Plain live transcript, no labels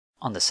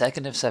On the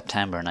 2nd of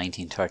September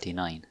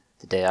 1939,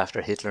 the day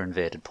after Hitler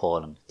invaded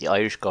Poland, the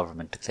Irish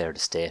government declared a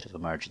state of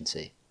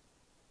emergency.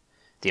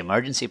 The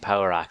Emergency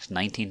Power Act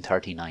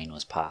 1939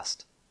 was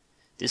passed.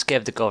 This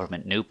gave the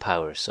government new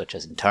powers such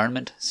as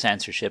internment,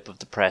 censorship of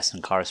the press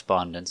and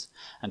correspondence,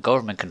 and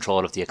government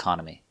control of the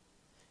economy.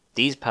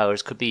 These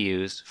powers could be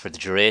used for the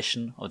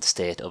duration of the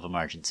state of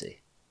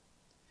emergency.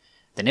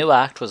 The new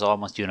act was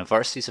almost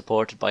universally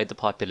supported by the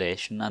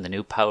population, and the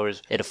new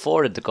powers it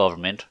afforded the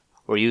government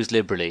were used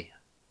liberally.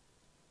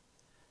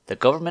 The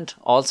government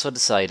also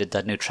decided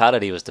that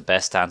neutrality was the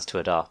best stance to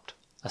adopt,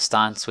 a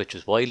stance which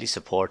was widely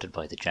supported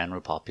by the general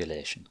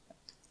population.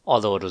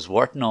 Although it was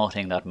worth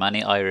noting that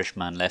many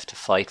Irishmen left to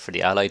fight for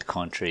the Allied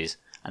countries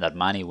and that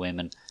many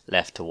women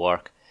left to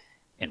work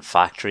in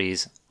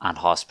factories and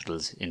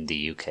hospitals in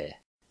the UK.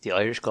 The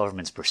Irish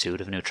government's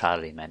pursuit of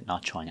neutrality meant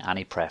not showing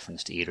any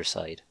preference to either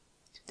side.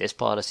 This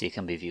policy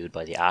can be viewed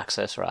by the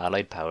Axis or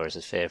Allied powers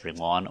as favouring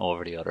one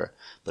over the other,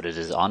 but it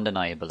is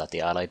undeniable that the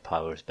Allied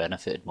powers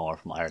benefited more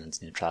from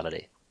Ireland's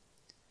neutrality.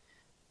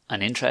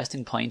 An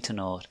interesting point to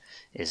note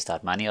is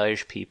that many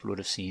Irish people would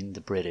have seen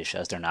the British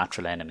as their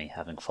natural enemy,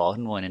 having fought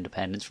and won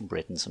independence from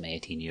Britain some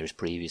 18 years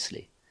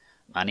previously.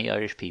 Many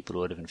Irish people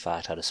would have in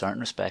fact had a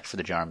certain respect for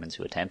the Germans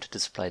who attempted to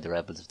supply the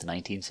rebels of the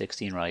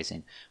 1916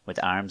 Rising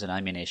with arms and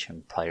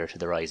ammunition prior to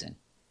the Rising.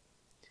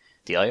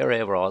 The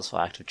IRA were also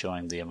active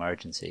during the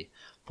emergency,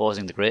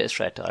 posing the greatest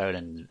threat to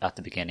Ireland at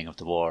the beginning of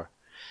the war.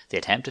 They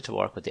attempted to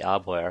work with the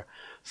Abwehr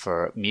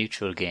for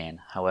mutual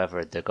gain.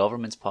 However, the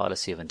government's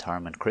policy of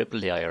internment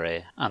crippled the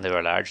IRA, and they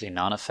were largely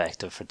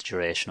non-effective for the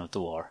duration of the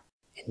war.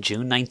 In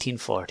June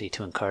 1940,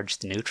 to encourage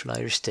the neutral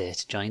Irish state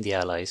to join the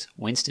Allies,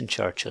 Winston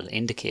Churchill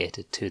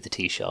indicated to the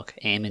Taoiseach,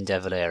 Eamon de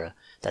Valera,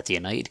 that the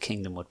United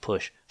Kingdom would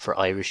push for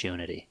Irish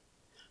unity.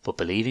 But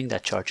believing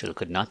that Churchill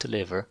could not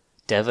deliver,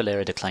 de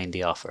Valera declined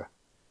the offer.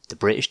 The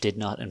British did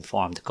not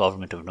inform the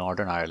government of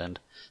Northern Ireland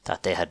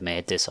that they had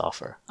made this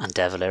offer, and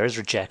de Valera's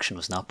rejection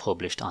was not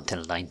published until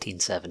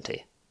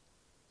 1970.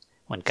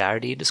 When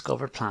Gardaí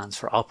discovered plans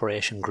for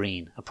Operation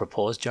Green, a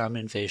proposed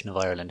German invasion of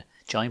Ireland,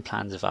 joint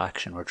plans of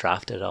action were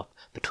drafted up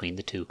between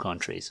the two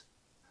countries.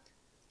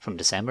 From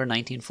December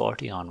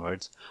 1940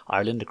 onwards,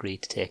 Ireland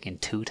agreed to take in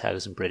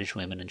 2,000 British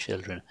women and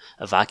children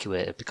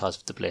evacuated because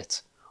of the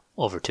Blitz.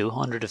 Over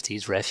 200 of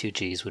these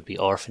refugees would be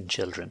orphan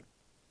children.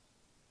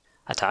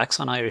 Attacks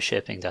on Irish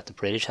shipping that the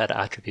British had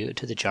attributed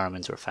to the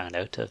Germans were found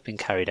out to have been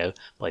carried out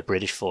by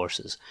British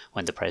forces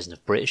when the presence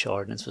of British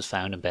ordnance was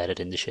found embedded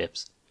in the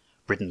ships.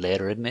 Britain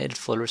later admitted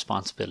full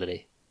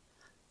responsibility.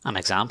 An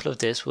example of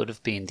this would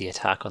have been the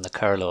attack on the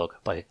Carlow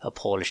by a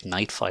Polish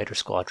night fighter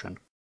squadron.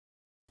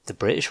 The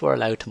British were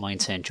allowed to mine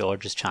St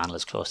George's Channel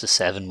as close to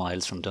 7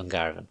 miles from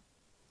Dungarvan.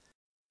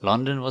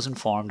 London was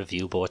informed of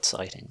U-boat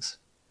sightings.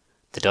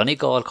 The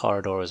Donegal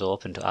corridor was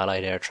open to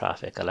Allied air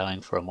traffic, allowing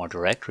for a more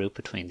direct route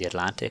between the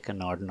Atlantic and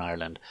Northern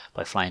Ireland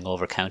by flying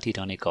over County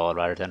Donegal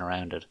rather than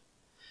around it.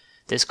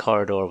 This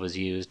corridor was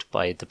used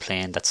by the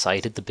plane that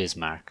sighted the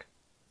Bismarck.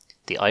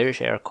 The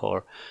Irish Air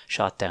Corps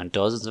shot down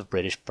dozens of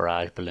British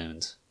barrage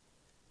balloons.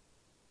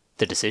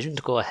 The decision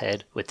to go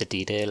ahead with the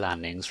D-Day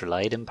landings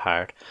relied in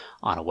part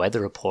on a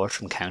weather report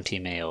from County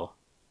Mayo.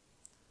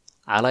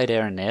 Allied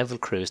air and naval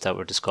crews that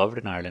were discovered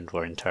in Ireland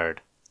were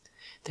interred.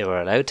 They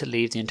were allowed to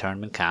leave the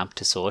internment camp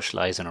to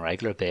socialise on a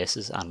regular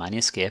basis, and many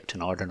escaped to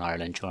Northern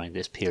Ireland during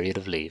this period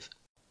of leave.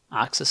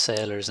 Axis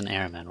sailors and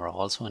airmen were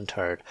also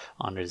interred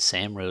under the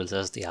same rules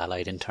as the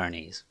Allied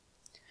internees.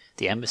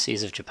 The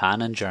embassies of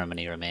Japan and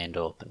Germany remained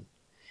open.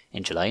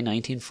 In July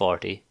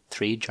 1940,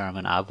 3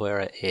 German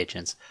Abwehr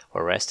agents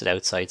were arrested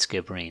outside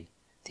Skibbereen.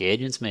 The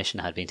agents' mission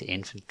had been to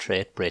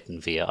infiltrate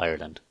Britain via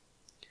Ireland.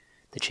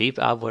 The chief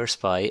Abwehr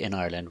spy in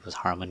Ireland was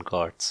Hermann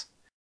Gortz.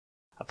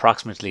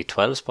 Approximately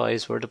 12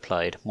 spies were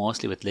deployed,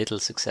 mostly with little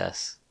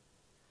success.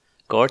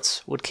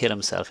 Gortz would kill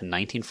himself in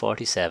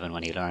 1947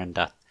 when he learned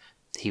that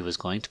he was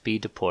going to be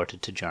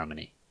deported to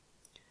Germany.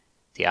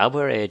 The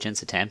Abwehr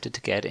agents attempted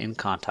to get in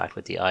contact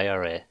with the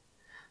IRA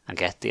and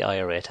get the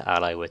IRA to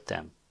ally with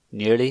them.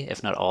 Nearly,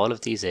 if not all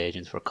of these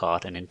agents were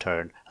caught and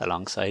interned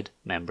alongside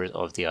members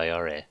of the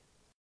IRA.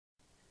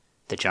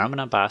 The German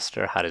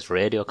ambassador had his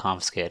radio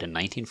confiscated in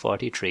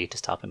 1943 to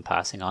stop him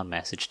passing on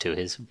message to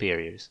his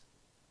superiors.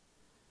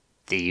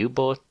 The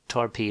U-boat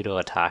torpedo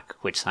attack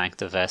which sank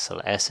the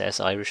vessel SS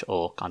Irish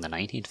Oak on the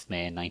 19th of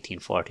May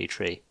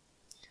 1943.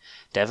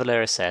 De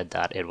Valera said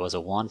that it was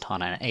a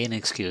wanton and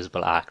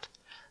inexcusable act.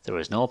 There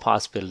was no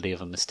possibility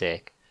of a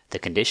mistake. The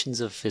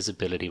conditions of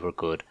visibility were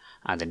good,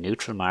 and the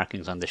neutral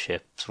markings on the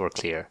ships were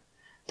clear.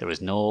 There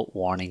was no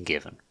warning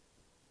given.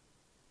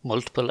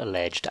 Multiple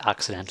alleged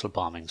accidental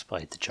bombings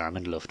by the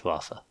German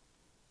Luftwaffe.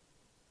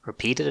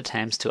 Repeated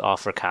attempts to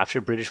offer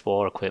captured British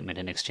war equipment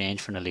in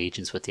exchange for an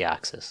allegiance with the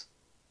Axis.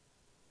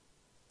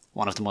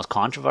 One of the most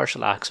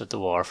controversial acts of the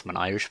war from an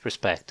Irish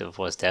perspective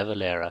was de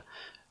Valera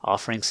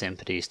offering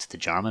sympathies to the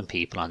German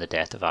people on the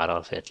death of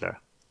Adolf Hitler.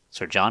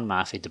 Sir John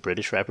Maffei, the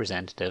British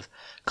representative,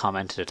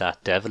 commented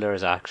that de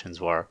Valera's actions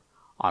were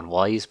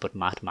unwise but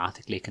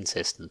mathematically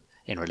consistent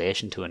in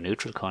relation to a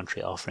neutral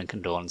country offering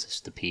condolences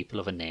to the people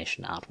of a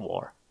nation at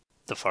war.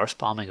 The first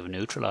bombing of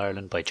neutral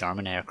Ireland by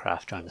German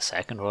aircraft during the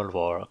Second World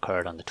War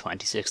occurred on the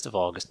 26th of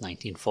August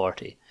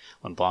 1940,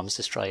 when bombs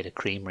destroyed a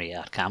creamery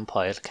at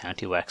Camphile,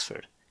 County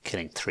Wexford,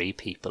 killing 3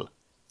 people.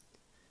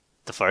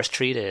 The first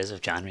 3 days of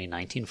January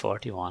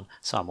 1941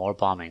 saw more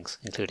bombings,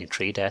 including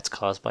 3 deaths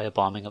caused by a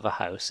bombing of a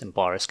house in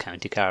Borris,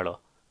 County Carlow.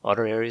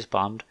 Other areas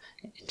bombed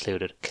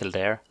included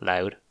Kildare,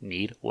 Louth,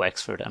 Meath,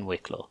 Wexford and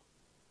Wicklow.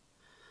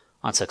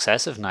 On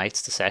successive nights,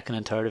 the 2nd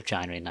and 3rd of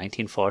January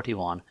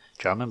 1941,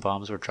 German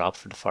bombs were dropped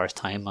for the first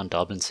time on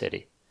Dublin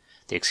City.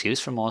 The excuse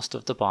for most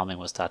of the bombing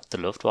was that the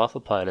Luftwaffe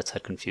pilots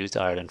had confused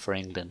Ireland for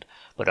England,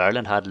 but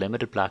Ireland had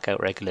limited blackout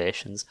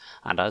regulations,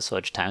 and as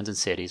such towns and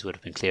cities would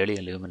have been clearly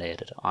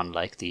illuminated,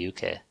 unlike the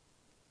UK.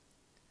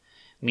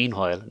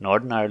 Meanwhile,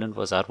 Northern Ireland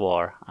was at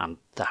war, and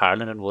the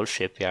Harland and Wolff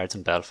shipyards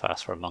in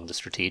Belfast were among the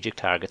strategic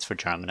targets for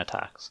German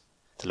attacks.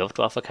 The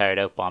Luftwaffe carried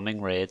out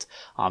bombing raids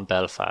on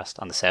Belfast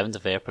on the 7th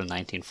of April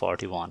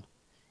 1941.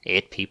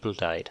 8 people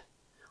died.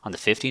 On the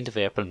 15th of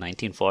April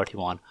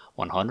 1941,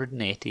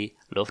 180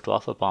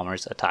 Luftwaffe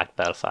bombers attacked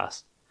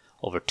Belfast.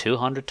 Over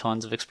 200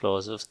 tons of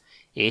explosives,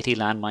 80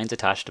 landmines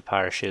attached to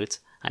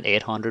parachutes, and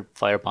 800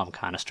 firebomb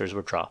canisters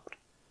were dropped.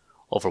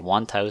 Over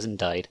 1,000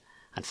 died,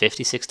 and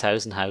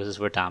 56,000 houses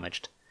were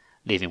damaged,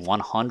 leaving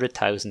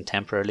 100,000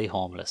 temporarily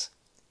homeless.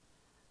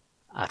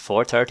 At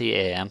 4:30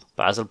 a.m,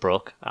 Basil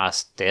Brooke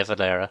asked De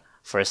Valera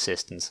for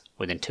assistance.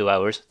 Within 2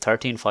 hours,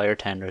 13 fire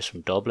tenders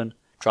from Dublin,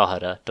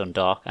 Drogheda,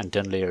 Dundalk and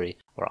Dunleary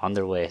were on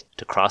their way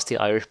to cross the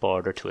Irish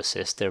border to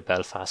assist their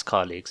Belfast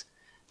colleagues.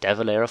 De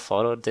Valera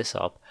followed this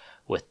up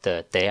with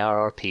the "They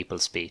are our people"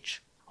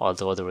 speech.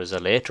 Although there was a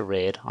later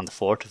raid on the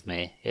 4th of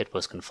May, it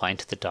was confined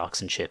to the docks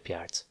and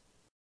shipyards.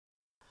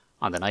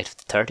 On the night of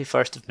the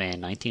 31st of May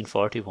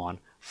 1941,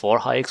 4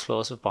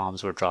 high-explosive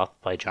bombs were dropped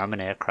by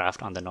German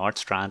aircraft on the North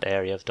Strand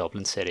area of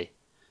Dublin City.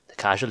 The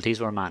casualties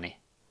were many,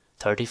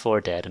 34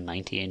 dead and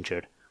 90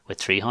 injured, with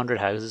 300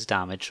 houses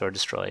damaged or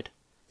destroyed.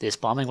 This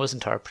bombing was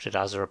interpreted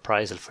as a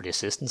reprisal for the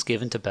assistance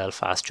given to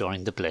Belfast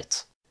during the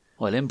Blitz.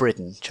 While in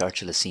Britain,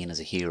 Churchill is seen as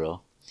a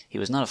hero, he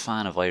was not a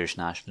fan of Irish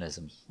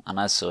nationalism, and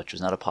as such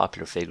was not a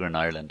popular figure in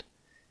Ireland.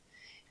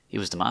 He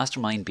was the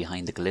mastermind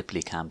behind the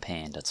Gallipoli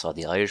campaign that saw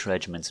the Irish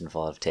regiments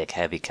involved take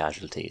heavy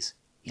casualties.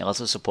 He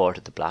also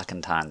supported the Black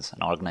and Tans,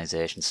 an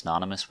organisation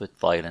synonymous with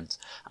violence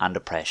and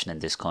oppression in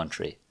this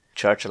country.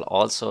 Churchill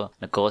also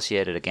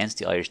negotiated against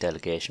the Irish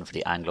delegation for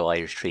the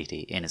Anglo-Irish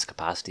Treaty in his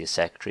capacity as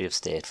Secretary of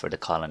State for the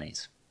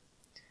Colonies.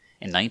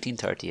 In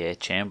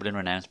 1938, Chamberlain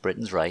renounced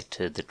Britain's right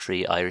to the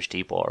 3 Irish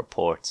deep-water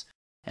ports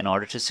in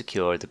order to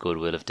secure the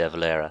goodwill of De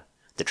Valera.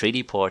 The 3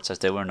 deep-ports, as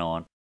they were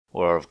known,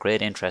 were of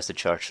great interest to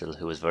Churchill,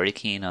 who was very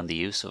keen on the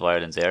use of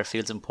Ireland's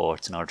airfields and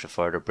ports in order to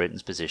further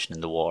Britain's position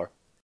in the war.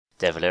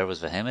 De Valera was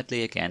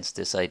vehemently against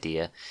this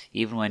idea,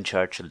 even when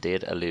Churchill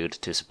did allude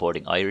to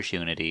supporting Irish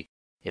unity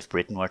if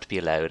Britain were to be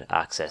allowed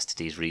access to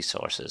these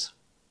resources.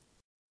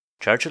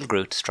 Churchill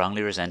grew to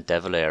strongly resent De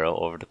Valera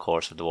over the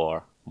course of the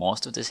war.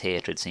 Most of this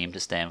hatred seemed to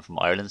stem from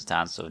Ireland's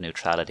stance of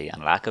neutrality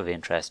and lack of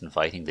interest in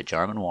fighting the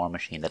German war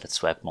machine that had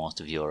swept most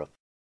of Europe.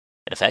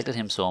 It affected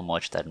him so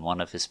much that in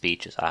one of his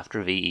speeches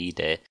after VE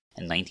Day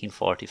in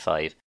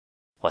 1945,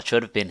 what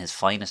should have been his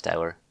finest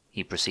hour,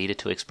 he proceeded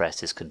to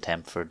express his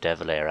contempt for De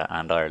Valera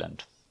and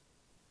Ireland.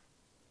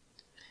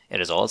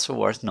 It is also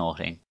worth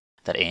noting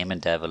that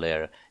Eamon De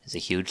Valera is a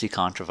hugely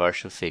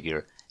controversial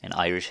figure in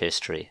Irish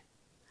history,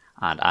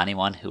 and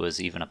anyone who has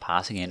even a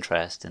passing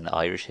interest in the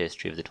Irish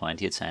history of the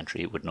 20th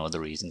century would know the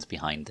reasons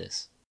behind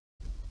this.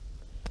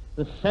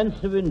 The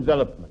sense of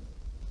envelopment,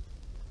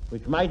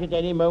 which might at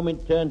any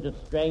moment turn to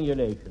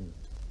strangulation,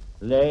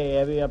 lay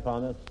heavy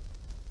upon us.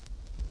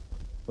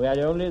 We had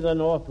only the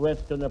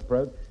northwestern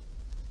approach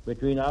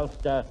between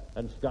Ulster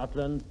and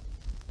Scotland,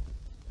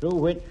 through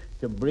which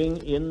to bring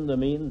in the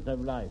means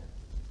of life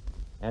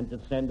and to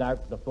send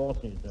out the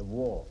forces of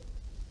war.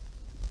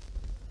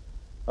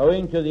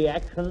 Owing to the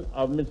action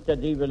of Mr.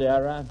 de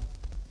Valera,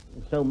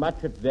 so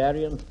much at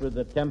variance with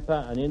the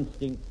temper and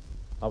instinct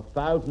of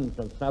thousands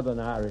of southern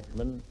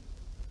Irishmen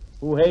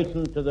who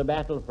hastened to the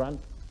battlefront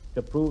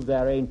to prove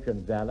their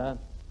ancient valor,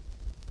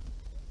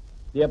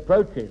 the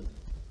approaches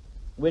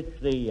which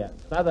the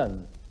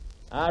southern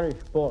Irish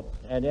ports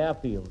and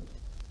airfields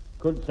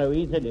could so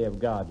easily have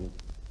guarded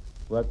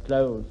were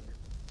closed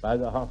by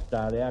the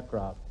hostile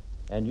aircraft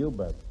and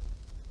U-boats.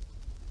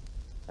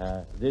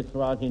 This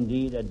was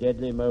indeed a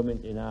deadly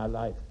moment in our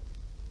life,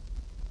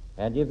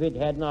 and if it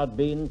had not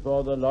been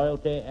for the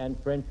loyalty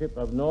and friendship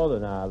of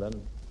Northern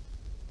Ireland,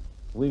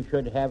 we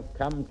should have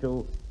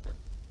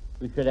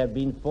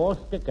been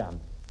forced to come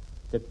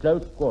to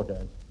close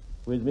quarters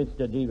with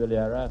Mr. de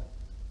Valera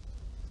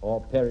or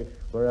perish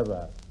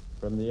forever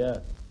from the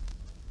earth.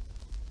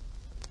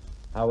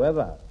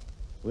 However,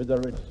 with the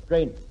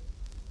restraint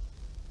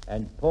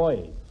and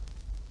poise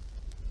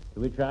to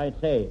which I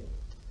say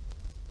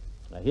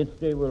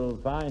history will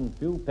find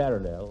few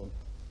parallels,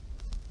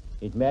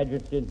 His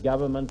Majesty's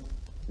government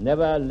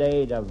never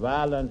laid a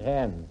violent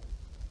hand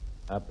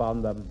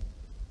upon them,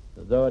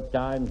 though at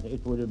times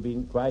it would have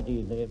been quite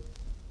easy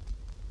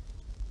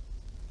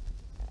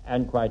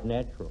and quite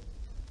natural.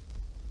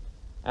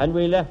 and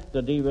we left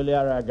the de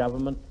Valera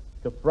government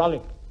to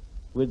frolic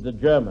with the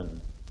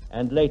German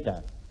and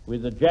later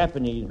with the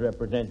Japanese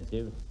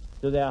representatives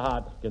to their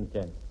heart's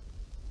content.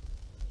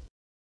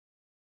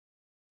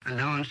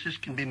 Allowances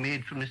can be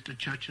made for Mr.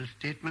 Churchill's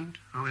statement,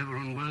 however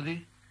unworthy,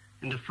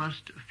 in the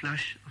first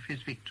flush of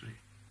his victory.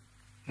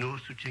 No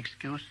such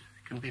excuse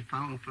can be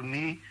found for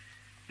me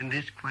in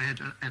this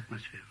quieter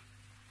atmosphere.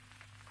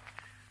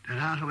 There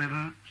are,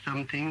 however,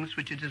 some things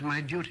which it is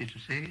my duty to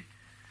say,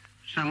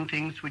 some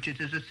things which it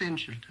is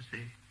essential to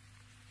say.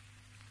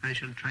 I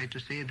shall try to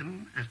say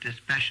them as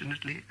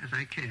dispassionately as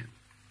I can.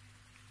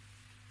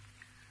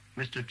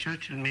 Mr.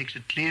 Churchill makes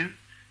it clear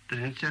that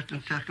in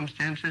certain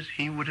circumstances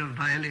he would have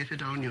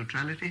violated our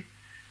neutrality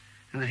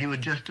and that he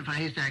would justify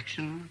his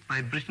action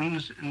by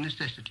Britain's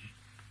necessity.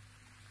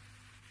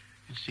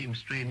 It seems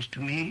strange to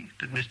me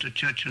that Mr.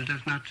 Churchill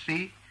does not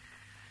see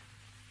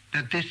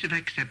that this, if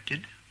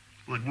accepted,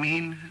 would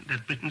mean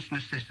that Britain's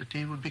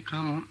necessity would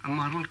become a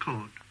moral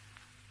code,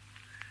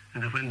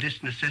 and that when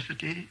this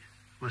necessity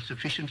was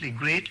sufficiently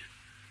great,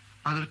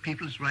 other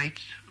people's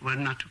rights were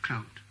not to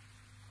count.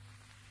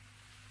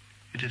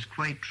 It is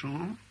quite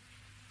true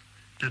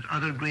that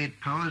other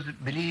great powers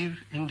believe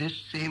in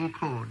this same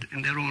code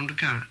in their own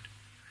regard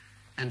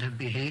and have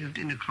behaved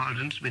in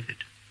accordance with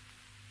it.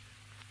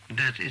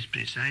 That is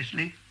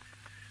precisely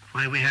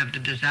why we have the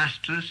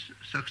disastrous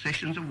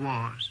successions of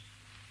wars.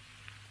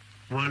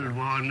 World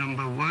War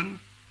number 1,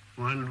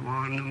 World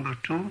War number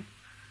 2,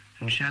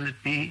 and shall it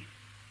be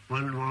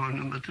World War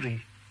number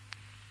 3.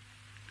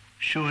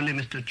 Surely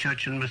Mr.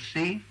 Churchill must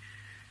see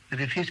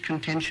that if his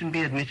contention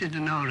be admitted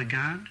in our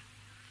regard,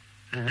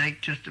 a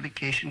like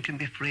justification can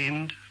be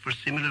framed for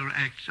similar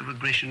acts of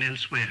aggression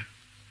elsewhere,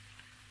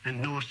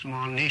 and no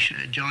small nation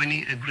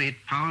adjoining a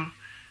great power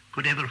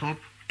could ever hope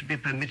to be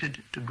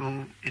permitted to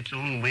go its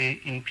own way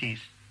in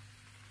peace.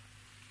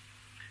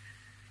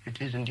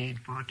 It is indeed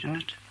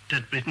fortunate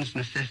that Britain's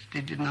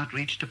necessity did not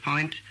reach the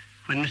point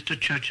when Mr.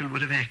 Churchill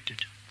would have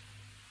acted.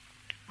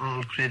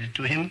 All credit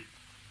to him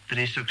that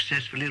he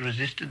successfully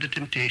resisted the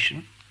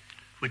temptation,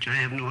 which I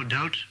have no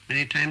doubt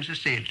many times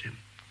assailed him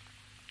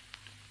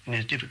in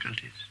his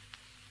difficulties,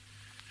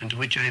 and to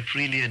which I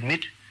freely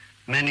admit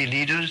many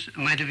leaders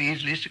might have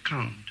easily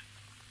succumbed.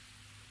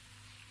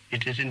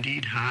 It is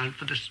indeed hard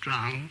for the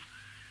strong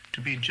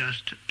to be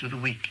just to the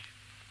weak,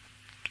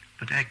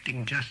 but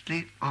acting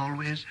justly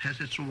always has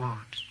its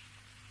rewards.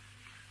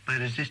 By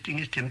resisting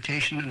his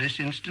temptation in this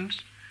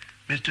instance,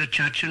 Mr.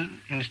 Churchill,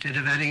 instead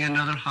of adding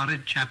another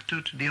horrid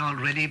chapter to the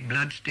already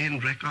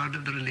blood-stained record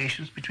of the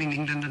relations between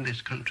England and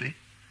this country,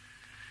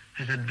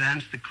 has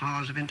advanced the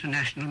cause of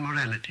international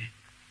morality,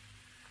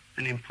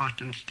 an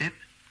important step,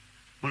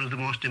 one of the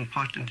most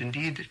important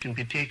indeed that can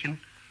be taken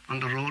on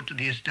the road to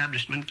the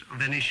establishment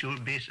of any sure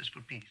basis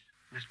for peace.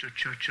 Mr.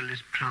 Churchill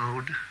is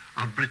proud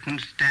of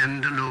Britain's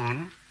stand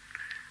alone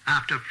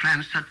after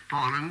France had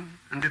fallen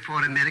and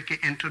before America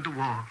entered the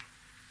war.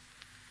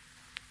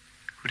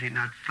 Could he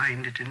not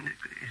find it in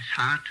his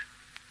heart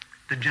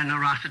the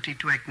generosity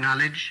to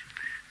acknowledge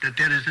that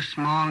there is a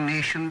small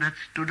nation that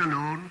stood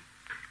alone,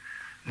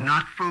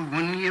 not for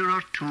 1 year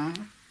or 2,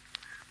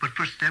 but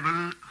for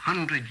several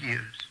hundred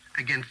years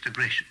against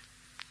aggression,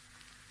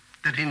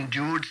 that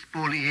endured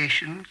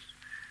spoliations,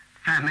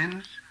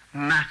 famines,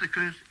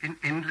 massacres in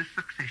endless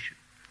succession,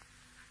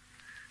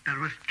 that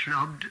was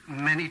clubbed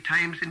many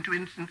times into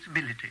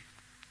insensibility,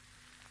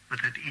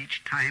 but that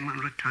each time on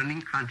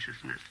returning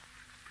consciousness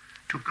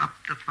took up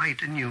the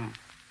fight anew,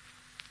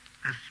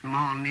 a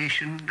small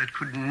nation that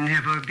could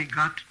never be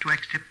got to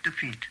accept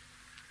defeat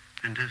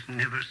and has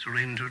never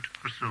surrendered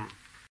or so.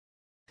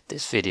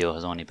 This video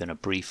has only been a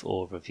brief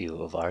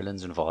overview of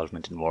Ireland's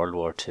involvement in World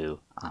War II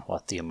and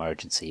what the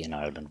emergency in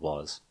Ireland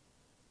was.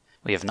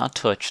 We have not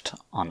touched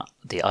on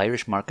the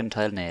Irish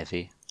Mercantile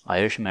Navy,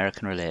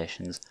 Irish-American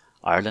relations,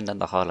 Ireland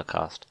and the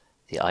Holocaust,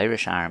 the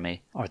Irish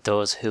Army, or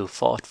those who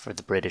fought for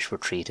the British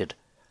retreated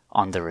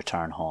on their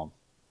return home.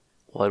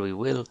 While we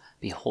will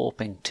be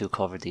hoping to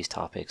cover these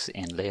topics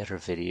in later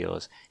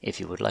videos, if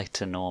you would like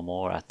to know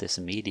more at this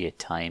immediate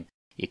time,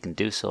 you can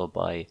do so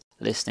by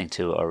listening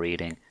to or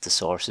reading the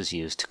sources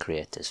used to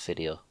create this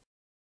video.